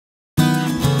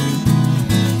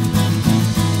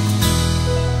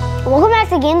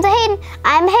to Games of Hayden.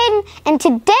 I'm Hayden, and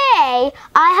today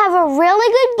I have a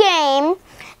really good game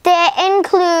that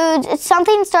includes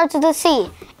something that starts with a C.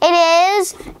 It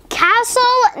is Castle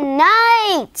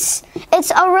Knights.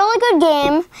 It's a really good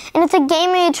game, and it's a game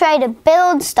where you try to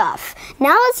build stuff.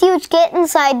 Now let's see what's get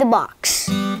inside the box.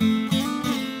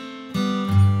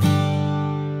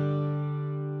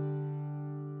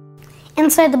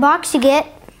 Inside the box you get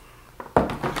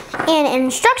an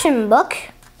instruction book.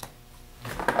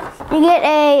 You get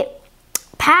a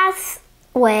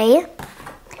pathway,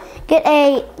 get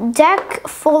a deck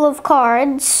full of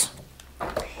cards,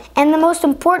 and the most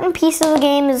important piece of the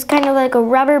game is kind of like a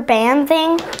rubber band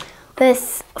thing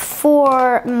with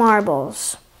 4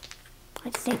 marbles, I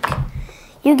think.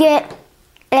 You get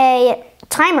a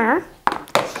timer,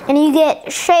 and you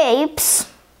get shapes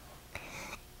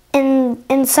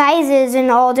and sizes in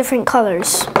all different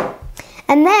colors.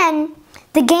 And then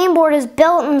the game board is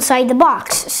built inside the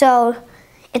box, so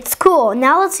it's cool.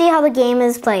 Now let's see how the game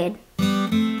is played.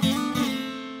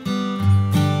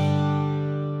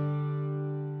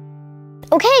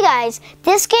 Okay guys,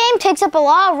 this game takes up a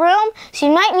lot of room, so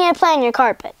you might need to play on your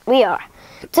carpet. We are.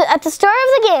 At the start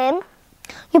of the game,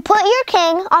 you put your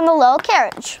king on the little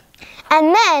carriage,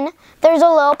 and then there's a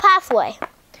little pathway.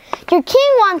 Your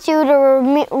king wants you to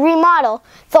remodel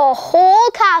the whole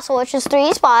castle, which is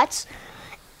 3 spots,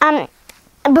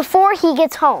 before he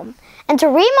gets home. And to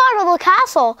remodel the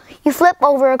castle, you flip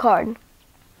over a card.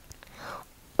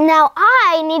 Now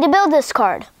I need to build this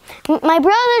card. My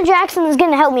brother Jackson is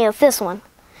going to help me with this one.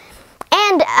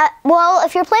 And, well,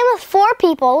 if you're playing with 4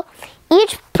 people,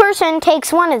 each person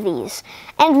takes 1 of these.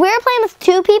 And we're playing with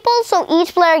 2 people, so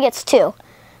each player gets 2.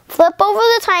 Flip over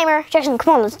the timer. Jackson,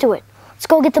 come on, let's do it. Let's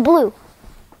go get the blue.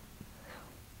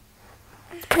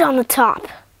 Let's put it on the top.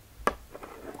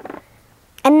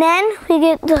 And then we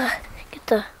get the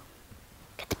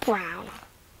brown.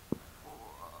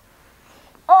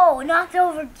 Oh, knocked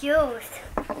over juice.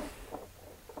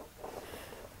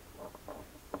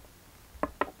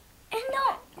 And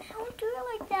don't do it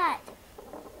like that.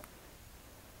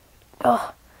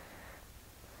 Oh.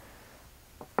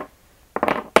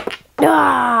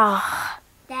 Ah.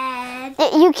 Dad.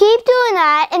 You keep doing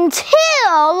that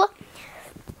until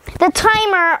the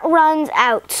timer runs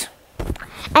out.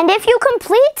 And if you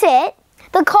complete it,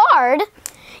 the card,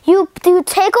 you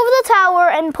take over the tower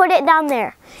and put it down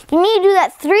there. You need to do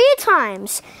that 3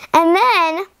 times. And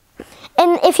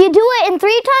if you do it in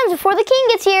 3 times before the king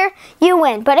gets here, you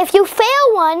win. But if you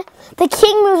fail one, the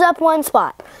king moves up 1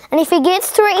 spot. And if he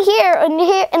gets to right here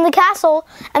in the castle,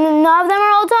 and then none of them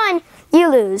are all done, you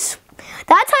lose.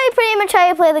 That's pretty much how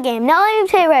you play the game. Now let me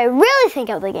tell you what I really think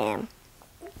of the game.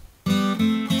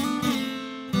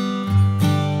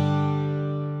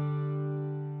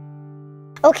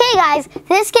 Okay guys,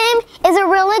 this game is a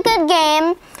really good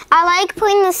game. I like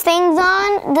putting these things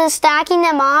on, stacking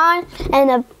them on,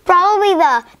 and probably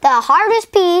the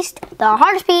hardest piece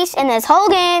in this whole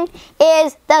game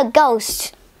is the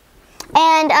ghost.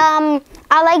 And I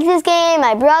like this game,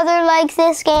 my brother likes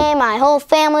this game, my whole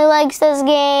family likes this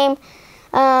game.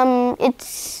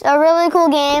 It's a really cool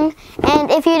game, and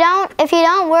if you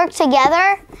don't work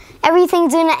together,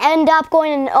 everything's gonna end up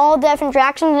going in all different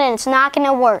directions and it's not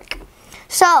gonna work.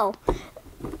 So,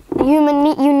 you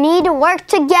need to work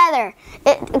together.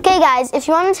 Okay guys, if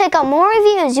you want to check out more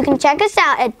reviews, you can check us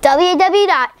out at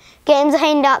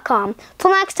www.gamesofhayden.com.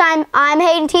 Till next time, I'm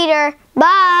Hayden Teeter.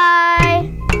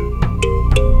 Bye!